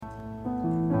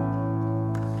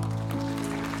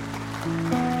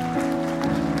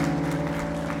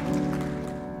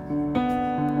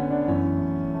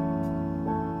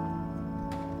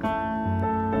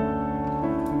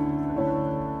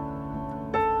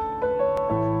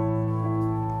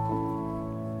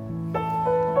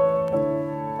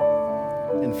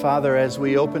Father, as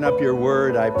we open up your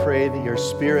word, I pray that your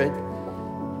Spirit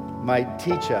might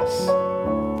teach us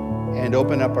and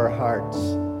open up our hearts.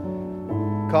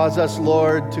 Cause us,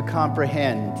 Lord, to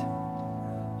comprehend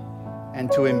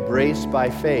and to embrace by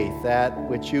faith that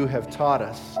which you have taught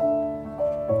us.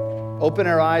 Open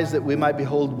our eyes that we might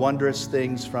behold wondrous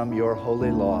things from your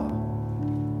holy law.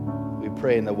 We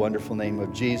pray in the wonderful name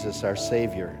of Jesus, our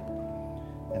Savior.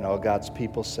 And all God's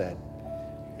people said,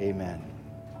 amen.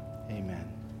 Amen.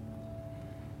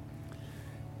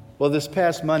 Well, this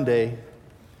past Monday,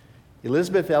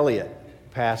 Elisabeth Elliot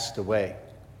passed away.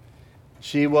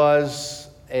 She was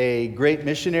a great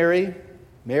missionary,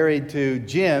 married to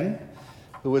Jim,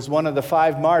 who was one of the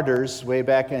 5 martyrs way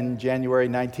back in January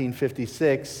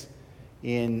 1956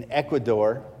 in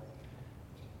Ecuador.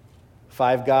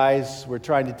 5 guys were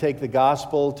trying to take the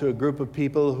gospel to a group of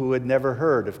people who had never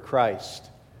heard of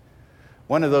Christ.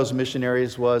 One of those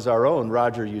missionaries was our own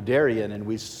Roger Youderian, and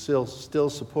we still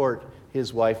support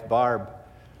his wife, Barb.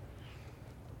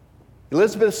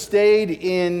 Elizabeth stayed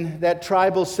in that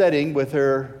tribal setting with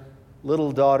her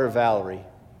little daughter, Valerie,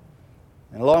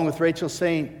 and along with Rachel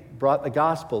Saint, brought the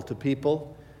gospel to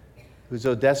people who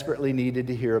so desperately needed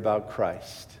to hear about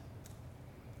Christ.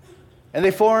 And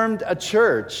they formed a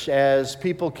church as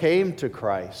people came to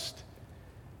Christ.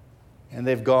 And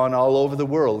they've gone all over the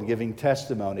world giving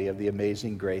testimony of the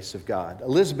amazing grace of God.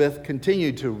 Elizabeth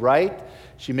continued to write.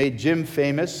 She made Jim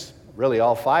famous, really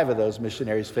all 5 of those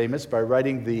missionaries famous, by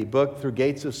writing the book Through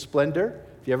Gates of Splendor.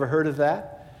 Have you ever heard of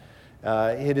that?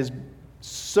 It is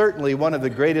certainly one of the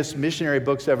greatest missionary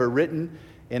books ever written,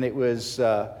 and it was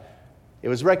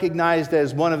recognized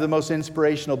as one of the most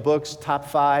inspirational books, top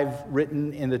 5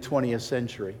 written in the 20th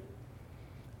century.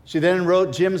 She then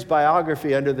wrote Jim's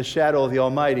biography, Under the Shadow of the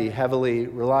Almighty, heavily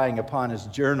relying upon his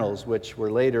journals, which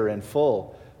were later in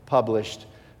full published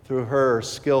through her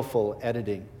skillful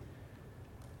editing.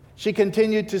 She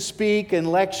continued to speak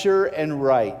and lecture and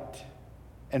write.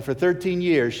 And for 13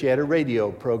 years, she had a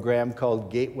radio program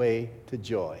called Gateway to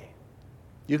Joy.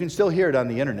 You can still hear it on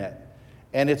the internet,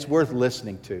 and it's worth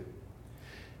listening to.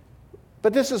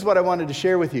 But this is what I wanted to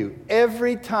share with you.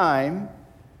 Every time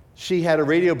she had a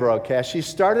radio broadcast, she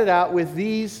started out with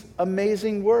these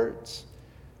amazing words.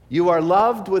 You are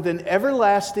loved with an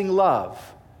everlasting love.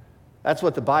 That's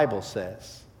what the Bible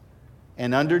says.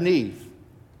 And underneath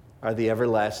are the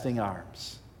everlasting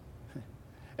arms.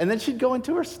 And then she'd go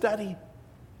into her study.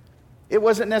 It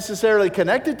wasn't necessarily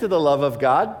connected to the love of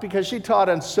God because she taught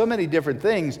on so many different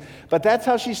things, but that's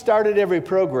how she started every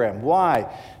program.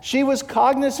 Why? She was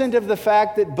cognizant of the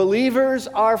fact that believers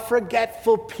are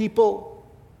forgetful people,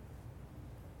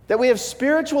 that we have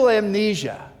spiritual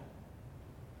amnesia,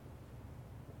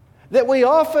 that we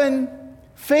often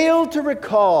fail to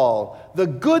recall the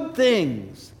good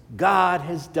things God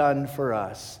has done for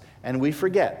us, and we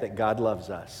forget that God loves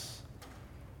us.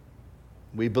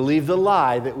 We believe the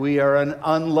lie that we are an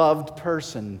unloved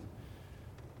person,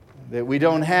 that we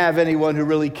don't have anyone who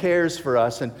really cares for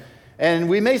us. And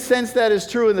we may sense that is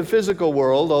true in the physical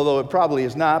world, although it probably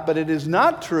is not, but it is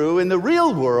not true in the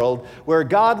real world where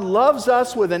God loves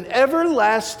us with an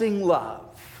everlasting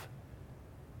love.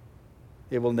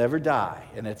 It will never die,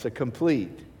 and it's a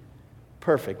complete,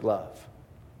 perfect love.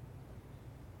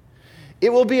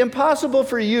 It will be impossible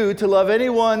for you to love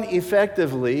anyone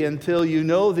effectively until you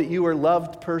know that you are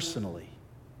loved personally.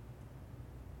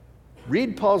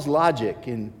 Read Paul's logic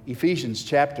in Ephesians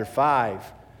chapter 5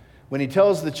 when he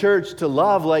tells the church to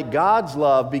love like God's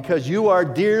love because you are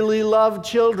dearly loved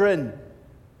children.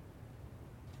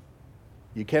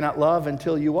 You cannot love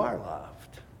until you are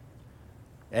loved.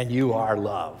 And you are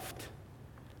loved.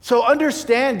 So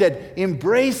understand it,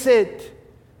 embrace it.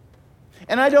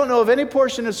 And I don't know of any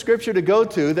portion of Scripture to go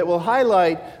to that will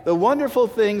highlight the wonderful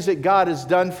things that God has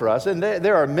done for us. And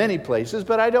there are many places,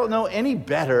 but I don't know any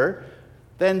better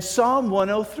than Psalm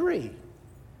 103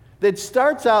 that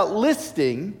starts out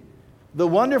listing the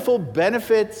wonderful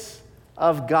benefits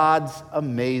of God's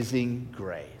amazing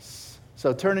grace.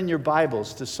 So turn in your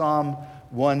Bibles to Psalm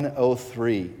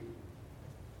 103.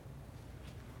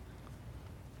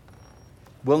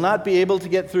 We'll not be able to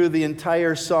get through the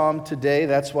entire psalm today.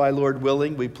 That's why, Lord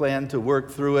willing, we plan to work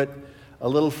through it a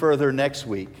little further next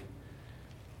week.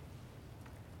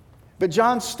 But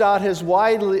John Stott has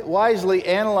wisely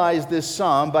analyzed this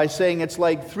psalm by saying it's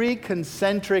like 3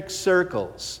 concentric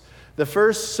circles. The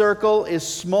first circle is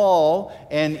small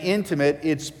and intimate.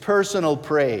 It's personal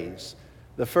praise,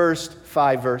 the first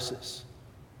 5 verses.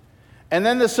 And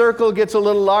then the circle gets a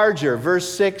little larger,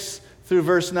 verse 6 through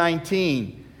verse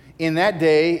 19. In that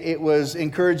day, it was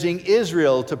encouraging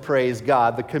Israel to praise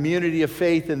God, the community of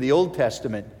faith in the Old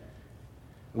Testament.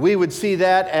 We would see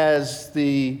that as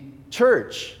the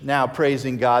church now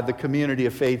praising God, the community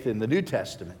of faith in the New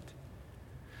Testament.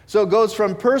 So it goes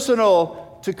from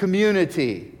personal to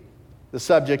community. The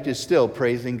subject is still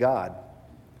praising God.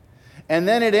 And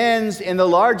then it ends in the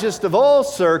largest of all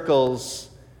circles,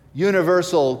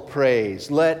 universal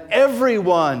praise. Let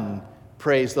everyone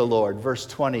praise the Lord. Verse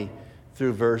 20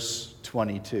 through verse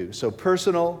 22. So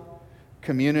personal,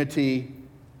 community,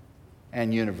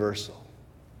 and universal.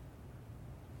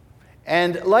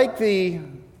 And like the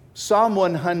Psalm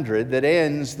 100 that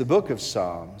ends the book of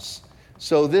Psalms,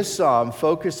 so this psalm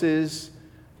focuses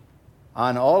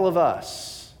on all of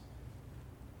us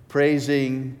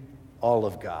praising all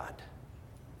of God.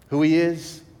 Who He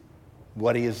is,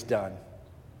 what He has done.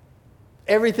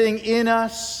 Everything in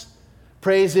us,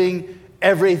 praising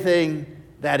everything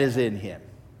that is in Him.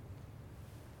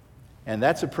 And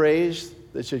that's a praise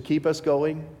that should keep us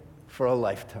going for a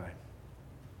lifetime.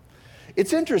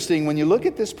 It's interesting when you look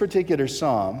at this particular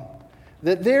psalm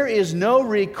that there is no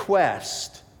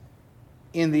request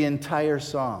in the entire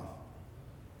psalm.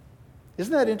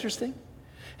 Isn't that interesting?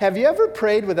 Have you ever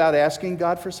prayed without asking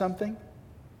God for something?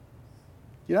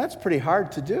 You know, that's pretty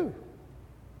hard to do.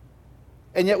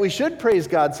 And yet we should praise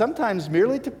God sometimes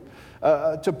merely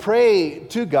to pray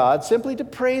to God, simply to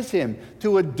praise Him,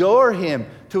 to adore Him,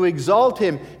 to exalt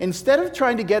Him, instead of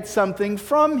trying to get something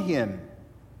from Him.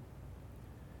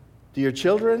 Do your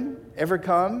children ever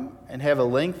come and have a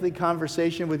lengthy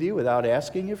conversation with you without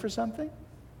asking you for something?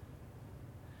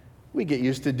 We get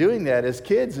used to doing that as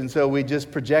kids, and so we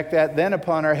just project that then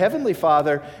upon our Heavenly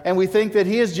Father, and we think that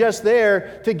He is just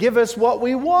there to give us what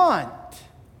we want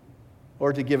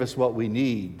or to give us what we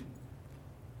need.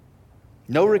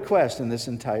 No request in this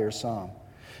entire psalm.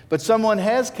 But someone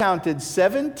has counted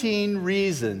 17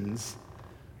 reasons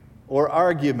or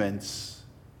arguments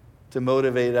to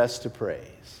motivate us to praise.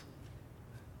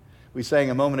 We sang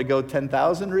a moment ago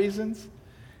 10,000 reasons.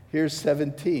 Here's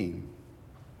 17.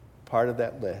 Part of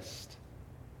that list.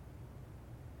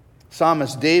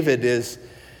 Psalmist David is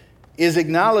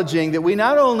acknowledging that we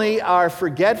not only are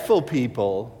forgetful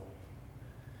people,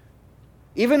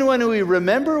 even when we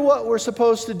remember what we're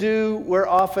supposed to do, we're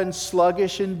often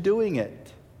sluggish in doing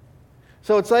it.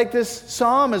 So it's like this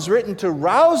psalm is written to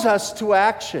rouse us to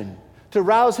action, to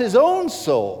rouse his own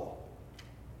soul.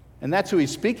 And that's who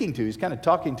he's speaking to. He's kind of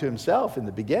talking to himself in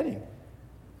the beginning.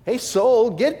 Hey, soul,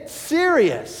 get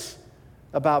serious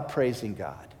about praising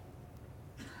God.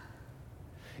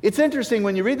 It's interesting,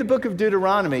 when you read the book of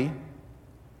Deuteronomy,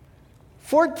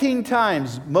 14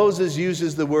 times Moses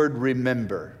uses the word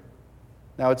remember.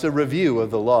 Now, it's a review of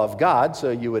the law of God,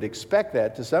 so you would expect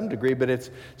that to some degree, but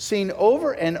it's seen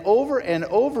over and over and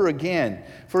over again.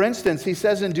 For instance, he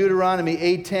says in Deuteronomy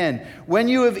 8:10, when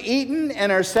you have eaten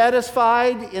and are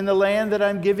satisfied in the land that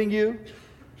I'm giving you,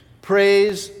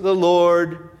 praise the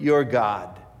Lord your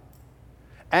God.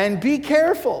 And be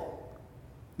careful,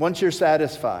 once you're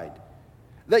satisfied,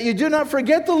 that you do not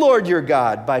forget the Lord your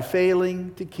God by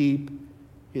failing to keep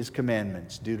his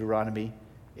commandments. Deuteronomy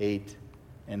 8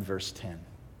 and verse 10.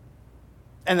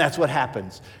 And that's what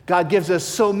happens. God gives us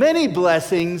so many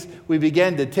blessings, we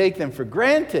begin to take them for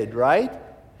granted, right?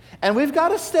 And we've got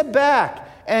to step back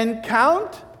and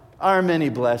count our many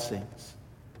blessings.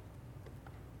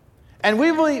 And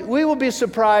we will be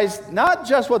surprised, not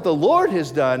just what the Lord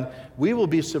has done, we will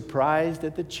be surprised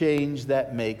at the change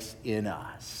that makes in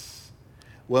us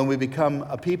when we become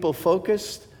a people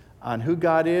focused on who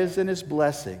God is and his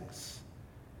blessings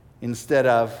instead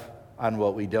of on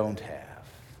what we don't have.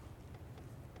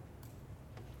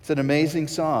 It's an amazing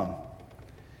psalm.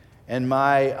 And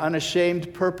my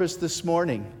unashamed purpose this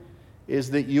morning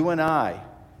is that you and I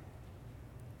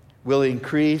will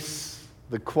increase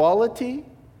the quality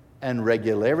and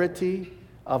regularity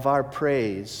of our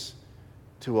praise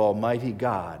to Almighty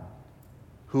God,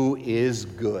 who is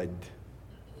good.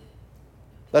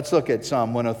 Let's look at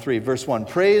Psalm 103, verse 1.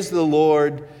 Praise the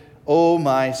Lord, O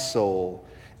my soul,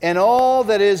 and all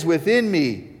that is within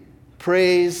me,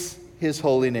 praise his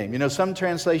holy name. You know, some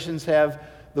translations have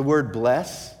the word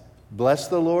bless. Bless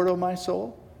the Lord, O my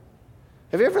soul.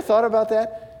 Have you ever thought about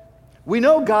that? We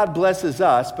know God blesses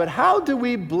us, but how do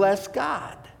we bless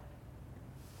God?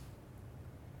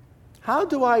 How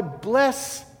do I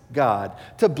bless God?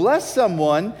 To bless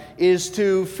someone is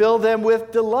to fill them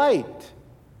with delight.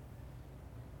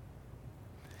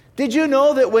 Did you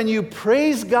know that when you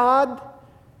praise God,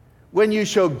 when you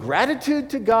show gratitude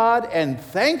to God and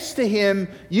thanks to him,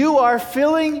 you are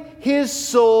filling his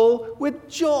soul with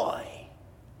joy?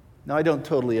 Now, I don't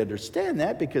totally understand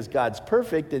that because God's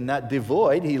perfect and not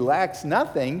devoid. He lacks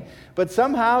nothing, but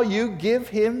somehow you give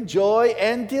him joy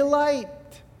and delight.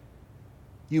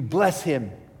 You bless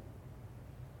him.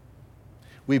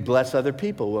 We bless other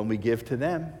people when we give to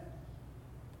them.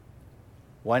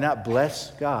 Why not bless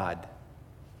God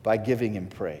by giving him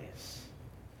praise?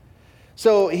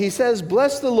 So he says,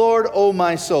 bless the Lord, O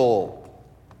my soul.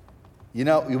 You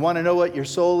know, you want to know what your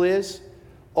soul is?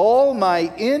 All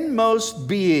my inmost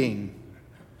being.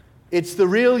 It's the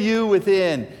real you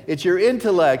within. It's your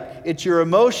intellect. It's your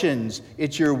emotions.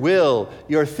 It's your will,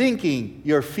 your thinking,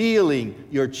 your feeling,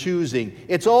 your choosing.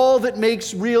 It's all that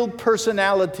makes real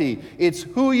personality. It's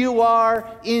who you are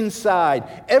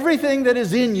inside. Everything that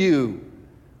is in you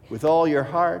with all your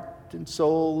heart and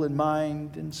soul and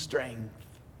mind and strength.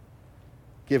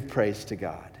 Give praise to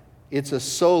God. It's a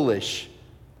soulish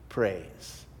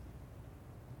praise.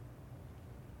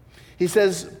 He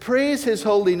says, praise his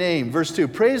holy name. Verse 2,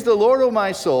 praise the Lord, O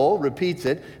my soul, repeats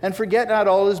it, and forget not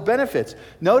all his benefits.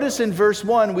 Notice in verse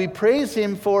 1, we praise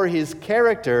him for his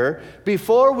character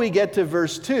before we get to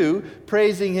verse 2,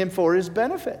 praising him for his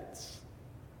benefits.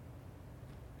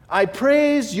 I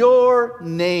praise your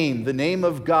name. The name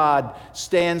of God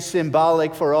stands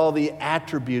symbolic for all the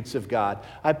attributes of God.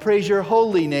 I praise your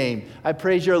holy name. I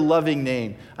praise your loving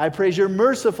name. I praise your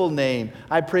merciful name.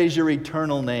 I praise your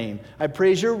eternal name. I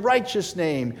praise your righteous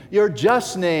name, your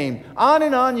just name. On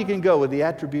and on you can go with the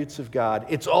attributes of God.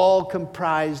 It's all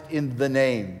comprised in the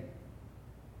name.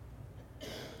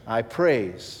 I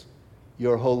praise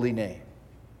your holy name.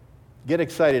 Get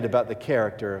excited about the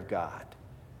character of God.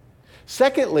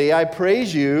 Secondly, I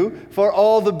praise you for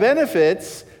all the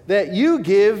benefits that you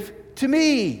give to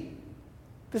me.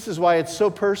 This is why it's so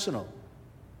personal.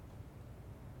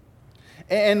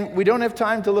 And we don't have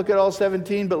time to look at all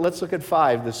 17, but let's look at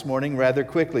 5 this morning rather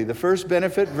quickly. The first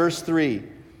benefit, verse 3.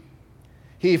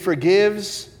 He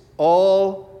forgives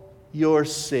all your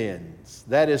sins.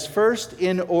 That is first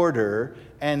in order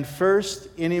and first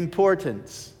in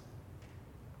importance.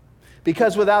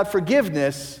 Because without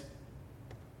forgiveness,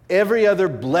 every other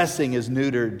blessing is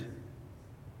neutered.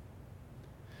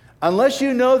 Unless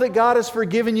you know that God has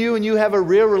forgiven you and you have a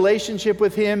real relationship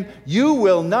with him, you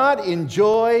will not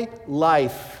enjoy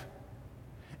life.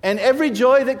 And every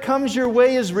joy that comes your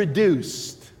way is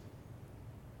reduced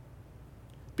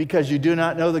because you do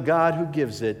not know the God who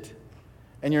gives it,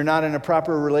 and you're not in a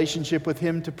proper relationship with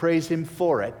him to praise him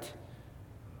for it.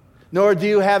 Nor do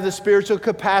you have the spiritual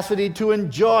capacity to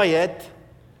enjoy it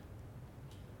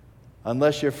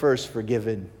unless you're first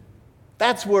forgiven.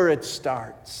 That's where it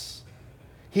starts.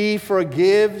 He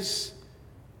forgives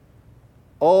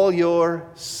all your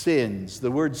sins. The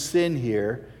word sin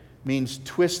here means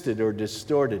twisted or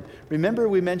distorted. Remember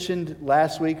we mentioned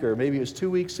last week, or maybe it was 2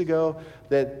 weeks ago,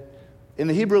 that in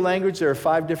the Hebrew language there are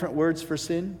 5 different words for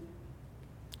sin.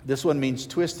 This one means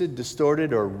twisted,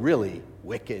 distorted, or really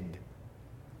wicked.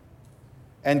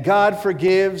 And God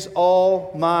forgives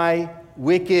all my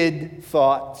wicked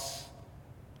thoughts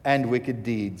and wicked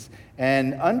deeds.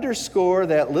 And underscore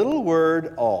that little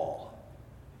word, all.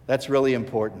 That's really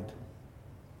important.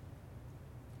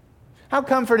 How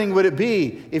comforting would it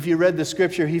be if you read the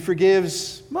scripture, he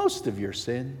forgives most of your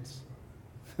sins?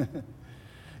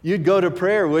 You'd go to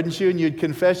prayer, wouldn't you? And you'd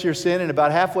confess your sin, and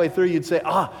about halfway through you'd say,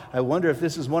 I wonder if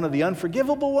this is one of the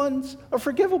unforgivable ones or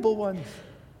forgivable ones.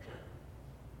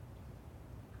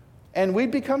 And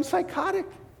we'd become psychotic.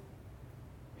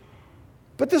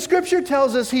 But the scripture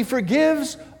tells us he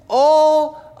forgives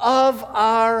all of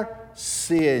our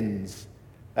sins.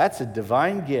 That's a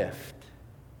divine gift.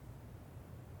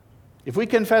 If we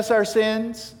confess our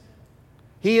sins,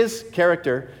 he is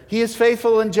character. He is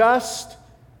faithful and just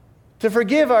to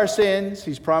forgive our sins.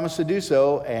 He's promised to do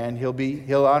so, and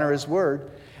he'll honor his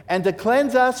word, and to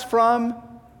cleanse us from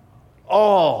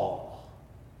all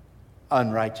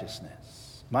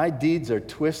unrighteousness. My deeds are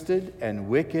twisted and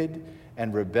wicked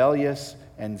and rebellious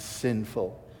and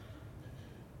sinful.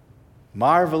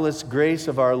 Marvelous grace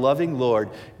of our loving Lord,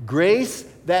 grace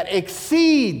that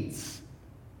exceeds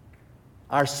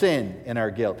our sin and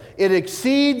our guilt. It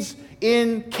exceeds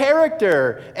in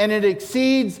character and it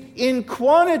exceeds in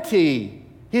quantity.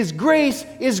 His grace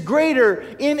is greater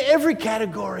in every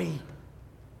category.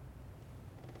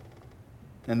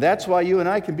 And that's why you and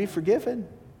I can be forgiven.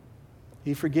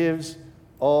 He forgives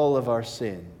all of our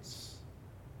sins.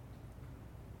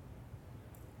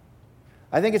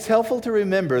 I think it's helpful to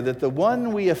remember that the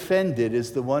one we offended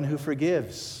is the one who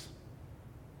forgives.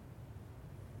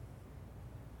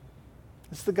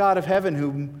 It's the God of heaven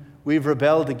whom we've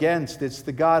rebelled against. It's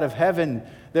the God of heaven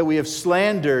that we have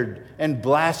slandered and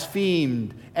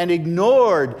blasphemed and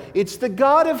ignored. It's the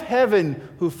God of heaven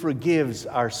who forgives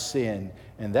our sin,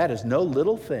 and that is no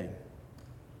little thing.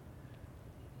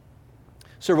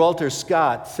 Sir Walter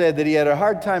Scott said that he had a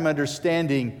hard time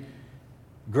understanding,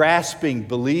 grasping,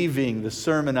 believing the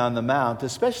Sermon on the Mount,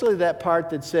 especially that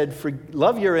part that said,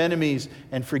 love your enemies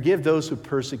and forgive those who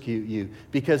persecute you,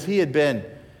 because he had been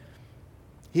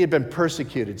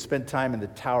persecuted, spent time in the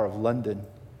Tower of London.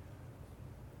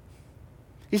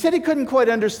 He said he couldn't quite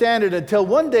understand it until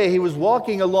one day he was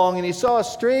walking along and he saw a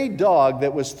stray dog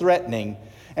that was threatening.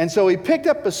 And so he picked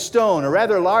up a stone, a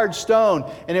rather large stone,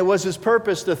 and it was his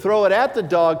purpose to throw it at the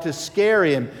dog to scare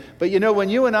him. But you know, when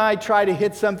you and I try to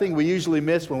hit something, we usually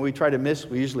miss. When we try to miss,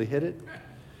 we usually hit it.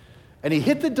 And he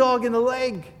hit the dog in the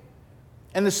leg.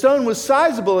 And the stone was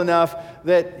sizable enough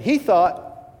that he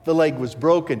thought the leg was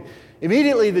broken.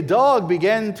 Immediately, the dog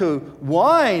began to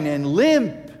whine and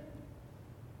limp.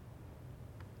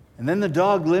 And then the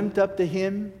dog limped up to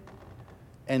him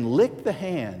and licked the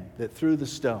hand that threw the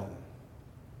stone.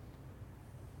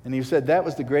 And he said that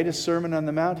was the greatest Sermon on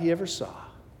the Mount he ever saw.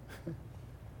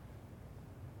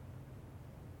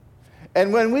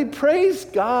 And when we praise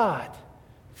God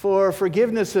for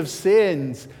forgiveness of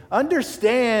sins,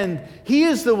 understand He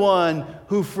is the one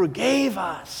who forgave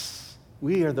us.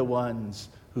 We are the ones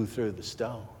who threw the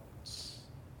stones.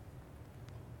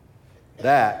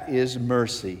 That is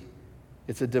mercy.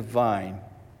 It's a divine,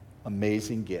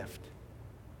 amazing gift.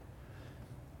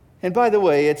 And by the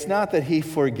way, it's not that He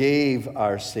forgave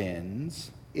our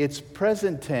sins. It's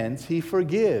present tense. He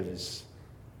forgives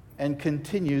and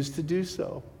continues to do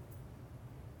so.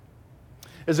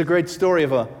 There's a great story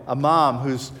of a mom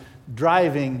who's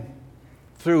driving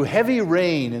through heavy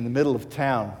rain in the middle of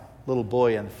town, little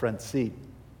boy on the front seat.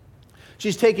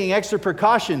 She's taking extra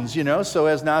precautions, so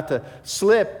as not to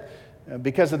slip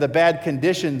because of the bad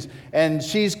conditions, and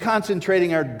she's concentrating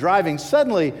her driving.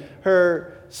 Suddenly,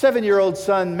 her 7-year-old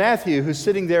son, Matthew, who's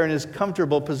sitting there in his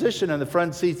comfortable position on the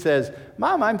front seat, says,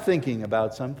 "Mom, I'm thinking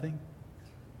about something."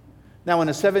 Now, when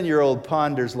a 7-year-old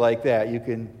ponders like that,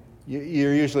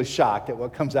 you're usually shocked at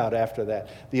what comes out after that,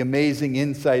 the amazing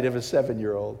insight of a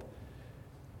 7-year-old.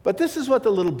 But this is what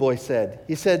the little boy said.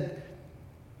 He said,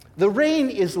 "The rain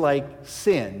is like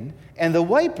sin, and the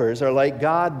wipers are like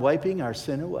God wiping our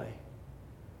sin away."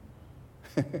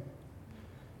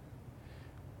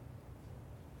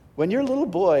 When your little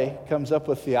boy comes up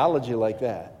with theology like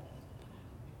that,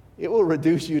 it will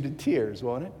reduce you to tears,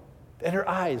 won't it? And her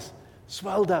eyes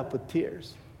swelled up with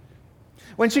tears.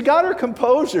 When she got her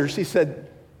composure, she said,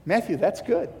 "Matthew, that's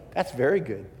good. That's very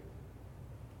good."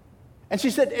 And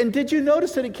she said, "And did you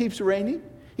notice that it keeps raining?"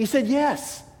 He said,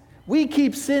 "Yes. We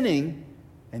keep sinning,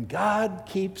 and God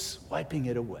keeps wiping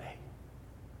it away."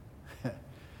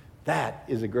 That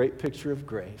is a great picture of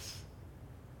grace.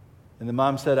 And the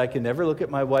mom said, "I can never look at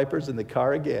my wipers in the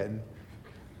car again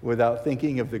without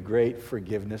thinking of the great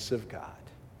forgiveness of God."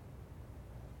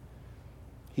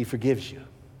 He forgives you.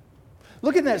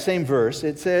 Look at that same verse.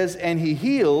 It says, "And He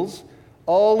heals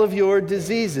all of your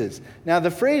diseases." Now, the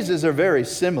phrases are very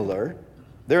similar.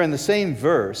 They're in the same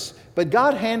verse, but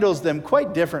God handles them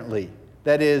quite differently.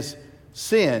 That is,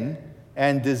 sin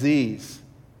and disease.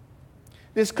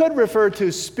 This could refer to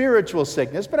spiritual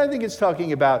sickness, but I think it's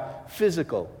talking about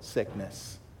physical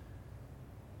sickness.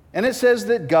 And it says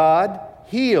that God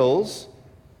heals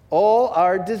all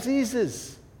our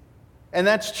diseases. And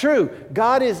that's true.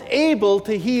 God is able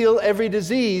to heal every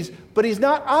disease, but He's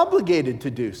not obligated to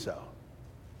do so.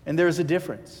 And there's a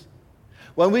difference.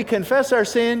 When we confess our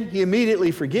sin, He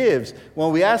immediately forgives.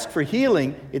 When we ask for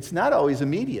healing, it's not always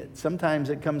immediate. Sometimes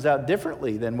it comes out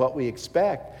differently than what we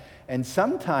expect. And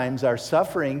sometimes our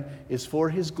suffering is for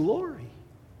His glory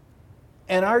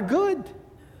and our good.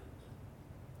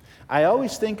 I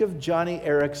always think of Johnny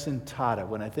Erickson Tata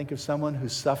when I think of someone who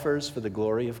suffers for the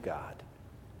glory of God.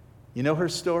 You know her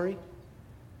story?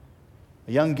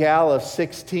 A young gal of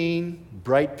 16,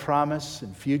 bright promise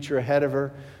and future ahead of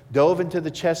her, dove into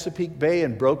the Chesapeake Bay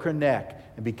and broke her neck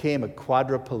and became a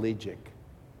quadriplegic.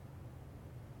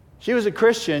 She was a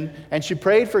Christian, and she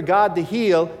prayed for God to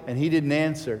heal, and He didn't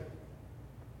answer.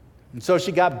 And so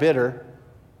she got bitter,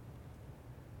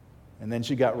 and then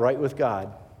she got right with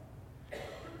God.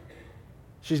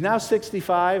 She's now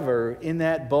 65 or in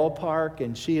that ballpark,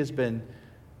 and she has been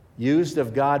used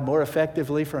of God more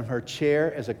effectively from her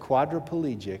chair as a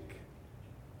quadriplegic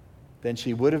than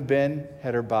she would have been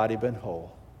had her body been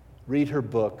whole. Read her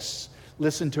books,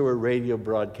 listen to her radio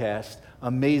broadcast,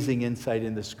 amazing insight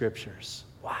in the Scriptures.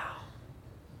 Wow.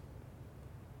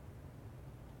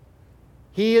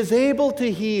 He is able to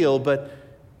heal, but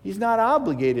He's not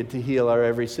obligated to heal our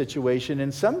every situation,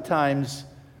 and sometimes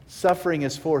suffering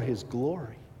is for His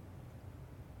glory.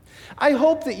 I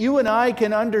hope that you and I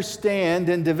can understand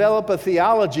and develop a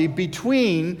theology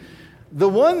between the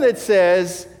one that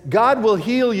says God will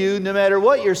heal you no matter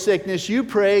what your sickness. You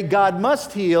pray, God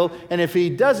must heal, and if He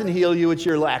doesn't heal you, it's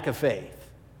your lack of faith.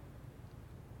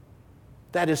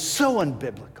 That is so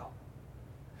unbiblical.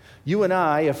 You and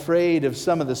I, afraid of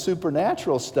some of the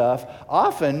supernatural stuff,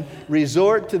 often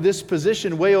resort to this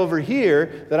position way over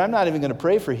here that I'm not even going to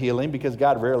pray for healing because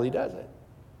God rarely does it.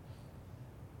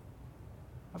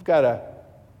 I've got a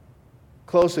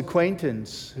close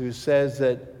acquaintance who says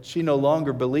that she no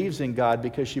longer believes in God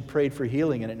because she prayed for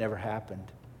healing and it never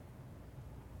happened.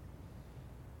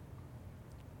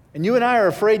 And you and I are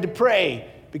afraid to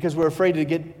pray because we're afraid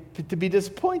to be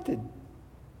disappointed.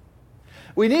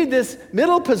 We need this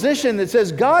middle position that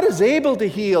says God is able to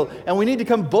heal, and we need to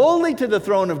come boldly to the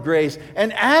throne of grace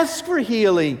and ask for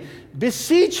healing,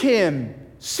 beseech Him,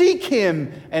 seek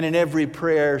Him, and in every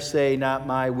prayer say, not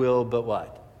my will, but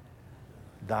what?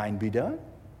 Thine be done.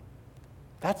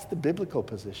 That's the biblical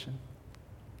position.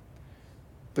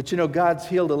 But you know, God's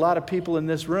healed a lot of people in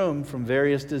this room from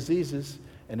various diseases,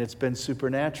 and it's been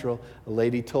supernatural. A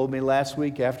lady told me last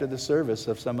week after the service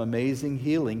of some amazing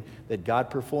healing that God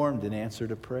performed in answer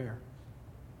to prayer.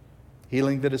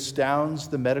 Healing that astounds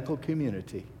the medical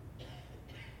community.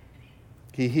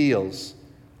 He heals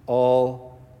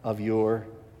all of your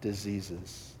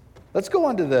diseases. Let's go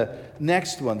on to the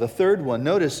next one, the third one.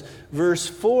 Notice verse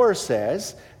 4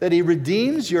 says that He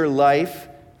redeems your life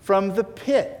from the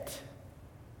pit.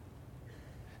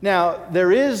 Now,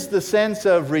 there is the sense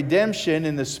of redemption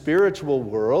in the spiritual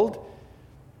world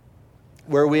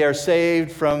where we are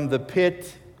saved from the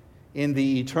pit in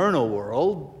the eternal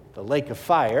world, the lake of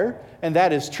fire, and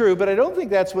that is true, but I don't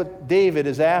think that's what David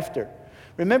is after.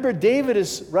 Remember, David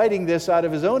is writing this out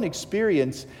of his own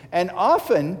experience, and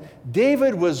often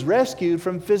David was rescued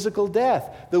from physical death.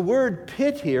 The word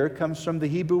pit here comes from the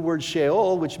Hebrew word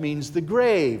Sheol, which means the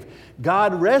grave.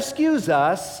 God rescues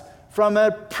us from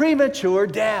a premature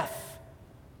death.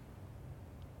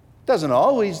 Doesn't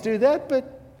always do that,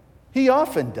 but He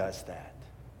often does that.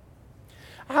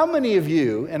 How many of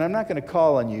you, and I'm not going to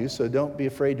call on you, so don't be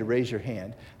afraid to raise your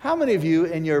hand. How many of you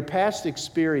in your past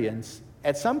experience,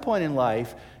 at some point in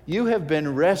life, you have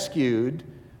been rescued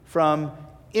from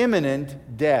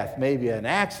imminent death, maybe an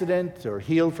accident or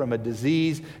healed from a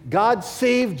disease? God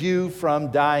saved you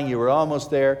from dying. You were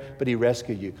almost there, but He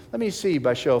rescued you. Let me see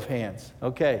by show of hands.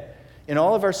 Okay. In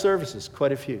all of our services,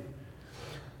 quite a few.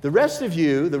 The rest of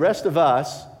you, the rest of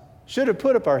us, should have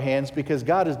put up our hands because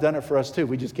God has done it for us too.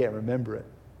 We just can't remember it.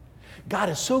 God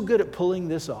is so good at pulling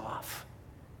this off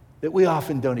that we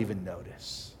often don't even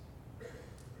notice. Have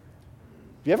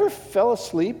you ever fell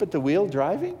asleep at the wheel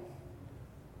driving?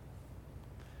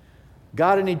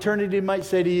 God in eternity might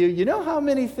say to you, you know how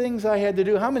many things I had to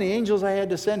do, how many angels I had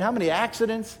to send, how many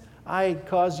accidents I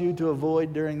caused you to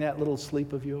avoid during that little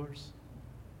sleep of yours?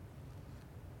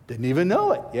 Didn't even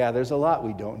know it. Yeah, there's a lot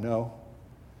we don't know.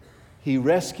 He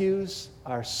rescues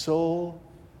our soul,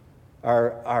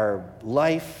 our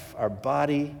life, our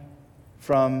body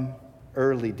from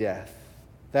early death.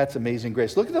 That's amazing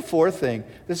grace. Look at the fourth thing.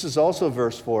 This is also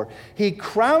verse 4. He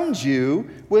crowns you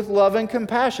with love and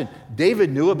compassion. David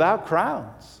knew about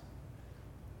crowns.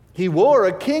 He wore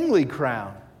a kingly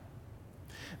crown.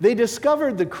 They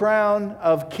discovered the crown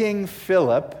of King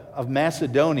Philip of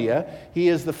Macedonia. He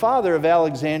is the father of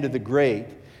Alexander the Great.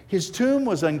 His tomb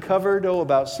was uncovered,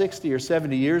 about 60 or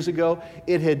 70 years ago.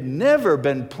 It had never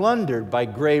been plundered by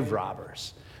grave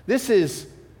robbers. This is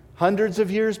hundreds of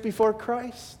years before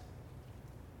Christ.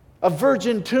 A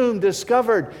virgin tomb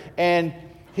discovered, and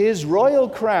his royal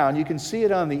crown, you can see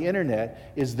it on the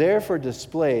internet, is there for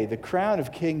display, the crown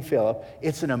of King Philip.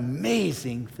 It's an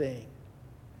amazing thing.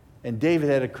 And David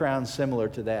had a crown similar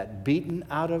to that, beaten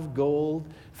out of gold,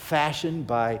 fashioned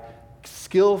by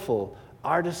skillful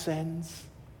artisans.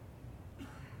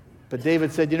 But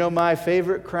David said, you know, my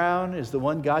favorite crown is the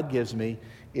one God gives me.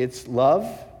 It's love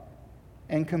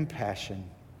and compassion.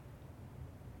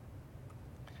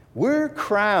 We're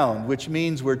crowned, which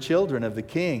means we're children of the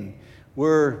King.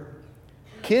 We're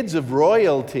kids of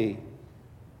royalty.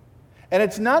 And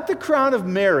it's not the crown of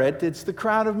merit, it's the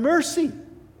crown of mercy.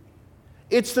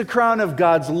 It's the crown of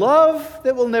God's love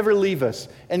that will never leave us,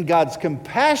 and God's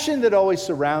compassion that always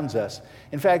surrounds us.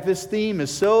 In fact, this theme is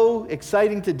so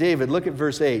exciting to David. Look at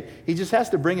verse 8. He just has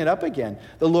to bring it up again.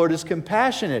 The Lord is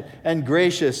compassionate and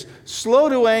gracious, slow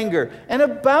to anger, and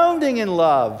abounding in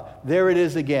love. There it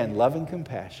is again, love and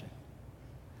compassion.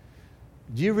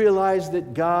 Do you realize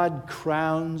that God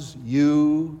crowns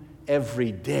you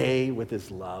every day with His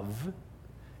love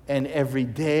and every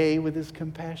day with His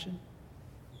compassion?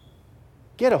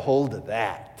 Get a hold of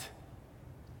that.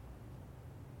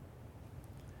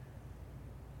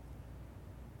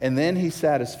 And then He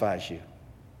satisfies you.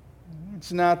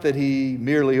 It's not that He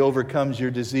merely overcomes your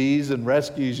disease and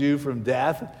rescues you from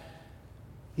death.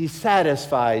 He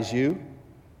satisfies you.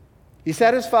 He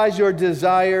satisfies your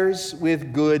desires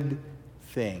with good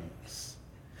things.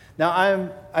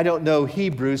 Now, I don't know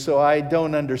Hebrew, so I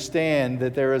don't understand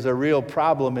that there is a real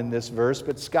problem in this verse,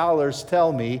 but scholars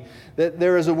tell me that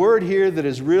there is a word here that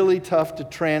is really tough to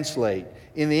translate.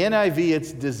 In the NIV,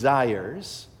 it's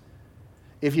desires.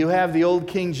 If you have the old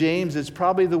King James, it's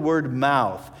probably the word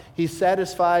mouth. He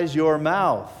satisfies your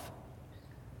mouth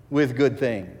with good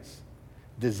things.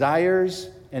 Desires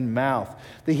and mouth.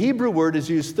 The Hebrew word is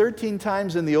used 13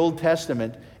 times in the Old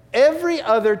Testament. Every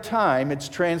other time it's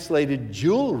translated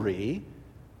jewelry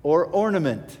or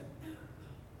ornament.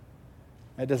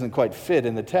 That doesn't quite fit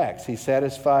in the text. He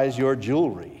satisfies your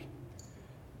jewelry.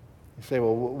 You say,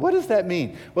 well, what does that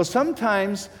mean? Well,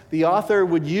 sometimes the author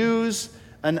would use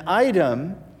an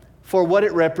item for what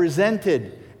it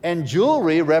represented. And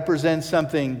jewelry represents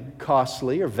something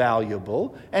costly or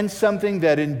valuable and something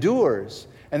that endures.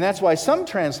 And that's why some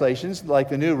translations, like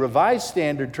the New Revised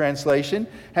Standard Translation,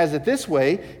 has it this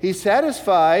way: He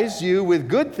satisfies you with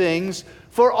good things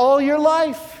for all your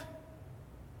life.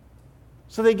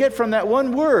 So they get from that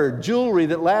one word, jewelry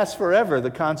that lasts forever, the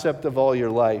concept of all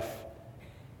your life.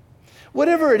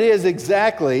 Whatever it is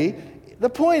exactly, the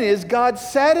point is God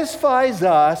satisfies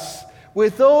us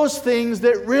with those things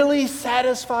that really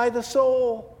satisfy the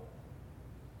soul.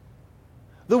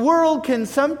 The world can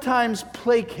sometimes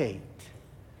placate,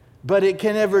 but it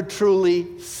can never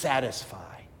truly satisfy.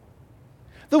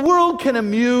 The world can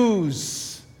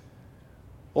amuse.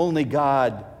 Only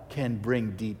God can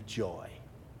bring deep joy.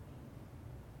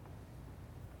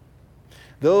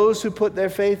 Those who put their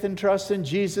faith and trust in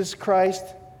Jesus Christ,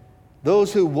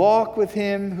 those who walk with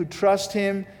Him, who trust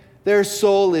Him, their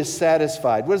soul is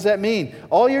satisfied. What does that mean?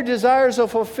 All your desires are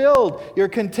fulfilled. You're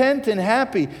content and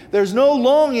happy. There's no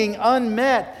longing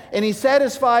unmet. And He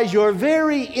satisfies your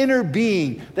very inner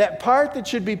being. That part that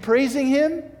should be praising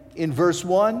Him in verse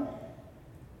 1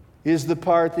 is the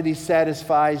part that He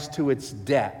satisfies to its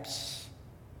depths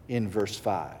in verse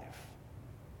 5.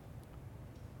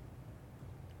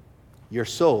 Your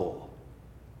soul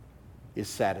is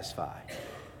satisfied.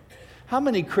 How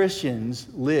many Christians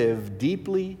live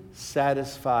deeply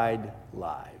satisfied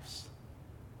lives?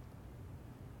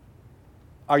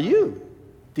 Are you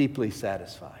deeply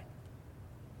satisfied?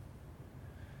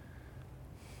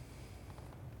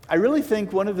 I really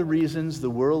think one of the reasons the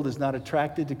world is not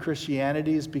attracted to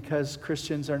Christianity is because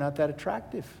Christians are not that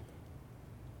attractive.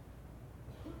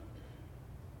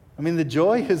 I mean, the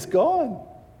joy is gone.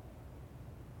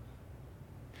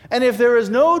 And if there is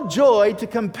no joy to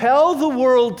compel the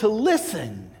world to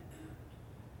listen,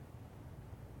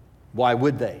 why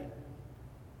would they?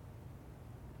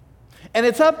 And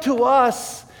it's up to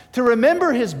us to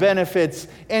remember His benefits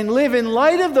and live in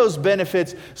light of those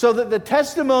benefits so that the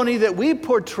testimony that we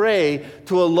portray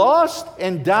to a lost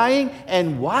and dying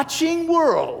and watching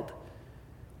world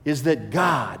is that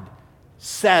God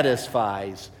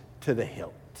satisfies to the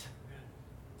hilt.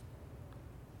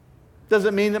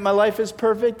 Doesn't mean that my life is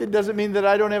perfect. It doesn't mean that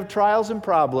I don't have trials and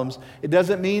problems. It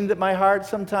doesn't mean that my heart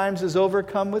sometimes is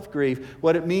overcome with grief.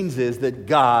 What it means is that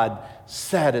God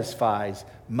satisfies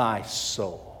my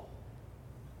soul.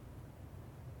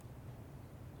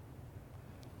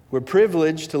 We're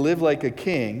privileged to live like a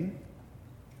king,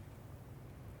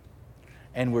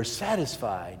 and we're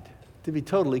satisfied to be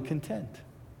totally content.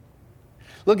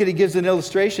 Look at, he gives an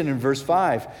illustration in verse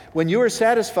 5. When you are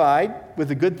satisfied with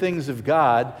the good things of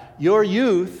God, your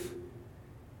youth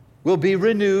will be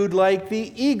renewed like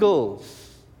the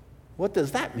eagles. What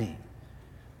does that mean?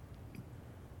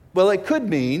 Well, it could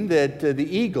mean that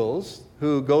the eagles,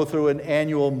 who go through an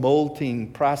annual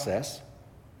molting process,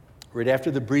 right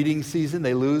after the breeding season,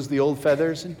 they lose the old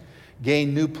feathers and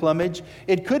gain new plumage.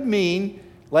 It could mean,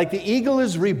 like the eagle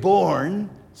is reborn,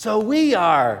 so we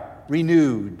are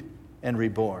renewed and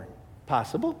reborn.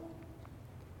 Possible.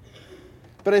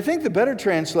 But I think the better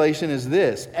translation is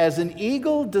this: as an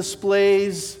eagle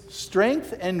displays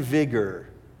strength and vigor,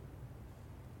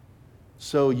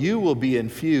 so you will be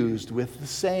infused with the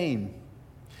same.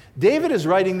 David is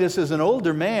writing this as an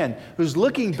older man who's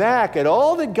looking back at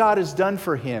all that God has done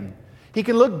for him. He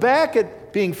can look back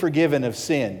at being forgiven of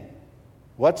sin.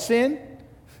 What sin?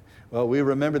 Well, we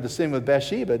remember the sin with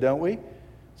Bathsheba, don't we?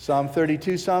 Psalm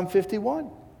 32, Psalm 51.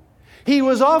 He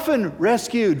was often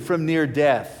rescued from near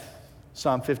death.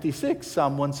 Psalm 56,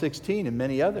 Psalm 116, and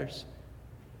many others.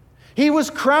 He was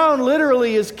crowned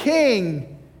literally as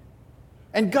king,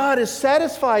 and God has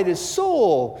satisfied his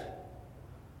soul.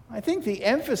 I think the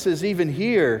emphasis even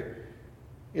here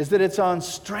is that it's on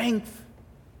strength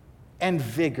and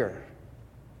vigor.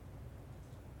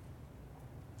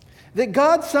 That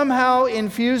God somehow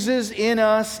infuses in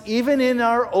us, even in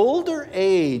our older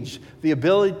age, the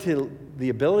ability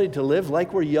to live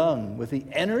like we're young, with the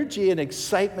energy and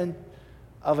excitement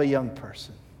of a young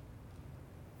person.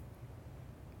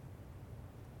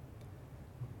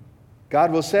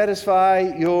 God will satisfy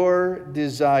your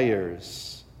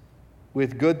desires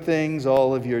with good things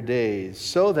all of your days,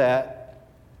 so that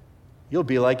you'll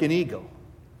be like an eagle,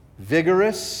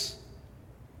 vigorous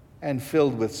and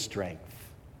filled with strength.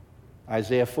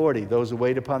 Isaiah 40, those who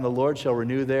wait upon the Lord shall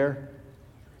renew their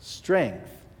strength,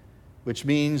 which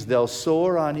means they'll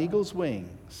soar on eagle's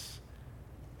wings.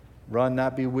 Run,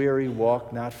 not be weary,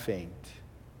 walk, not faint.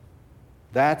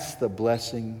 That's the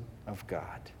blessing of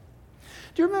God.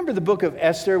 Do you remember the book of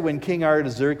Esther when King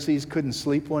Artaxerxes couldn't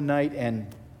sleep one night? And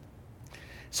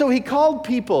so he called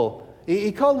people.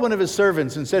 He called one of his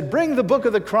servants and said, "Bring the book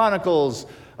of the Chronicles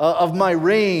of my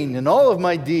reign and all of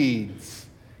my deeds."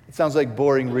 It sounds like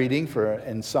boring reading for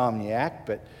an insomniac,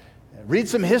 but read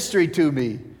some history to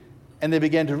me. And they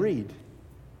began to read.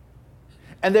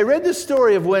 And they read the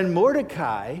story of when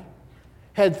Mordecai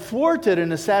had thwarted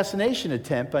an assassination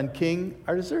attempt on King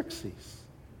Artaxerxes.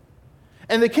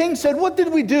 And the king said, "What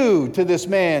did we do to this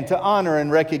man to honor and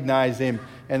recognize him?"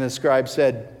 And the scribe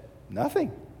said,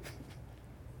 "Nothing."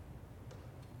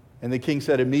 And the king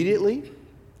said, "Immediately,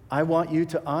 I want you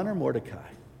to honor Mordecai."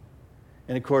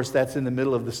 And of course, that's in the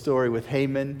middle of the story with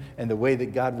Haman, and the way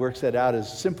that God works that out is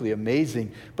simply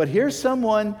amazing. But here's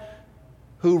someone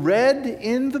who read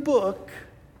in the book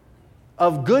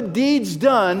of good deeds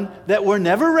done that were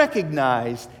never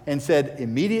recognized and said,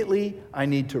 "Immediately, I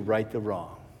need to right the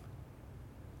wrong."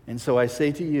 And so I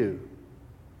say to you,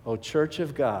 O Church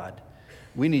of God,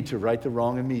 we need to right the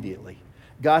wrong immediately.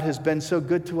 God has been so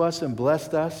good to us and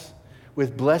blessed us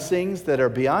with blessings that are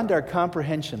beyond our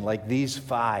comprehension, like these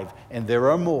 5, and there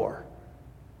are more.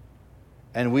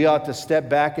 And we ought to step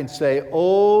back and say,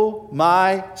 "Oh,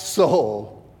 my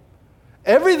soul,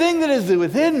 everything that is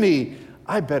within me,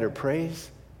 I better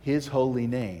praise His holy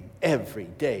name every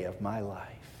day of my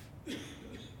life."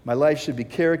 My life should be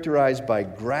characterized by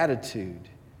gratitude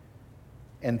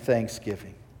and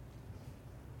thanksgiving.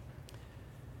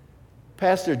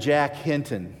 Pastor Jack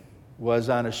Hinton was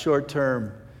on a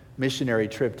short-term missionary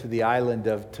trip to the island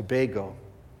of Tobago.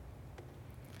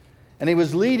 And he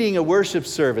was leading a worship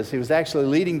service. He was actually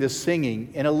leading the singing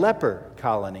in a leper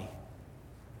colony.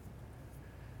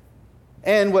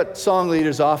 And what song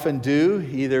leaders often do,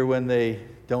 either when they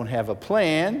don't have a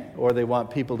plan or they want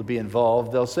people to be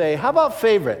involved, they'll say, "How about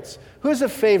favorites? Who's a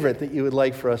favorite that you would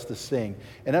like for us to sing?"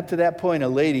 And up to that point, a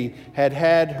lady had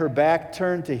had her back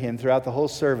turned to him throughout the whole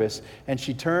service, and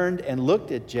she turned and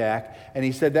looked at Jack, and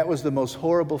he said, "That was the most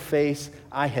horrible face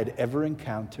I had ever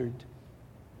encountered."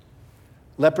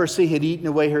 Leprosy had eaten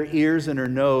away her ears and her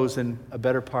nose and a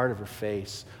better part of her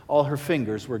face. All her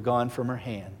fingers were gone from her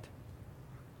hand.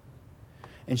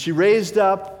 And she raised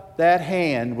up that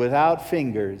hand without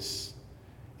fingers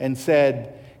and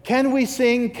said, "Can we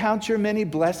sing 'Count Your Many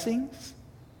Blessings'?"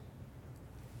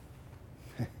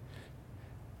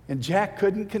 And Jack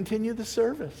couldn't continue the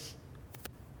service.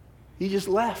 He just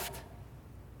left.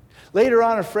 Later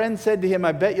on, a friend said to him,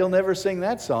 "I bet you'll never sing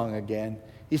that song again."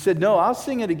 He said, "No, I'll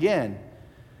sing it again,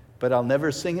 but I'll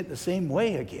never sing it the same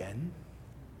way again."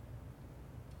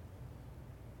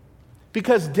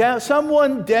 Because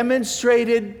someone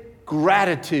demonstrated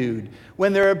gratitude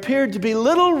when there appeared to be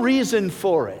little reason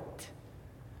for it.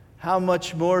 How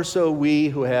much more so we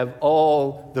who have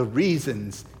all the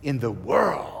reasons in the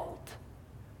world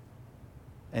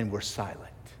and we're silent.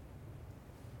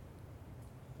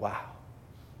 Wow.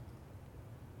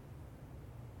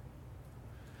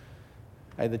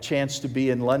 I had the chance to be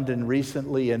in London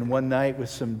recently, and one night with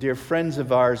some dear friends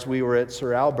of ours, we were at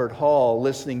Sir Albert Hall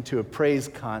listening to a praise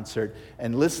concert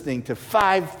and listening to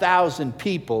 5,000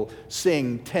 people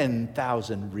sing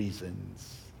 10,000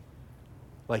 Reasons,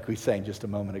 like we sang just a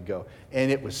moment ago.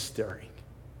 And it was stirring.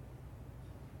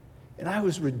 And I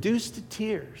was reduced to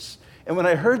tears. And when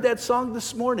I heard that song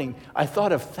this morning, I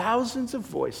thought of thousands of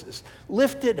voices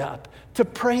lifted up to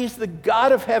praise the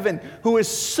God of heaven who is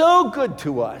so good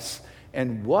to us.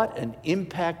 And what an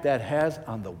impact that has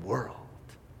on the world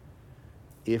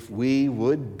if we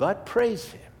would but praise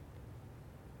Him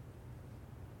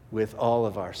with all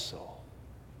of our soul.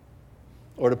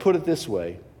 Or to put it this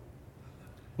way,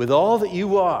 with all that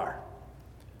you are,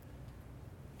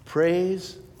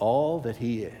 praise all that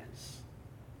He is.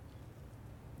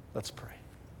 Let's pray.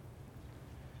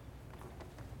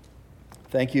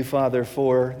 Thank you, Father,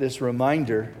 for this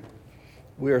reminder.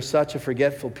 We are such a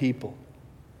forgetful people.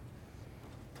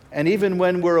 And even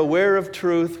when we're aware of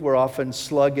truth, we're often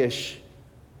sluggish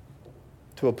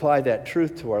to apply that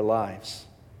truth to our lives.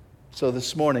 So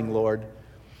this morning, Lord,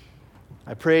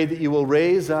 I pray that you will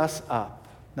raise us up,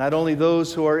 not only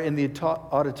those who are in the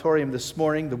auditorium this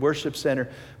morning, the worship center,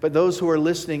 but those who are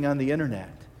listening on the internet,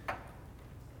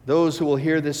 those who will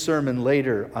hear this sermon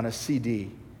later on a CD.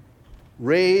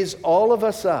 Raise all of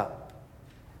us up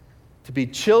to be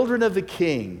children of the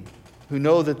King who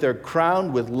know that they're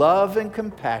crowned with love and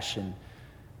compassion,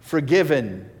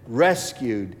 forgiven,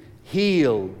 rescued,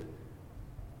 healed.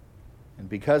 And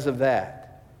because of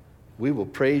that, we will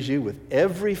praise you with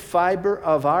every fiber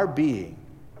of our being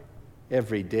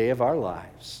every day of our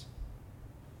lives.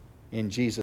 In Jesus'